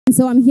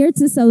So I'm here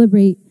to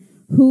celebrate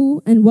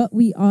who and what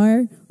we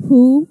are,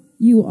 who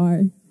you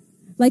are.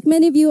 Like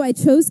many of you, I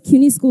chose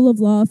CUNY School of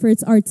Law for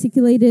its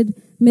articulated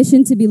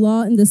mission to be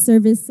law in the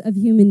service of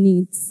human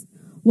needs.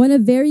 One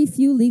of very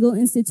few legal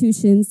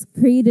institutions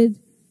created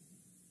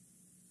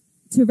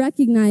to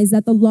recognize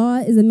that the law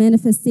is a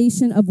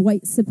manifestation of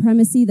white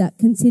supremacy that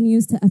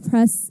continues to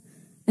oppress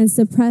and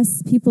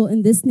suppress people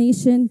in this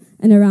nation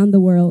and around the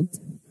world.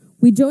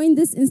 We joined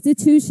this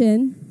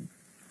institution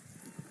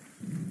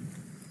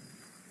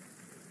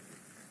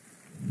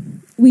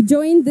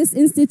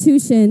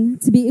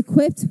to be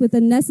equipped with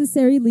the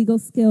necessary legal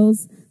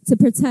skills to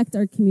protect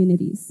our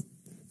communities,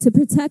 to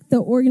protect the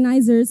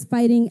organizers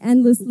fighting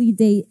endlessly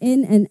day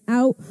in and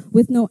out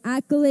with no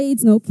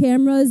accolades, no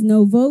cameras,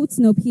 no votes,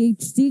 no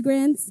PhD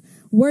grants,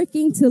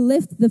 working to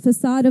lift the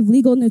facade of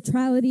legal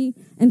neutrality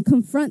and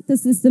confront the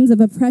systems of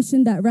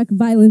oppression that wreak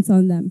violence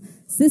on them.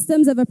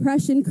 Systems of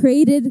oppression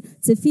created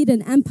to feed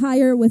an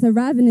empire with a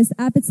ravenous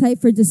appetite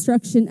for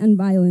destruction and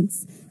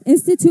violence.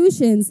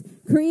 Institutions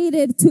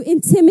created to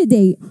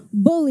intimidate,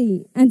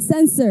 bully, and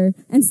censor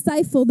and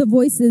stifle the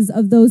voices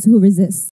of those who resist.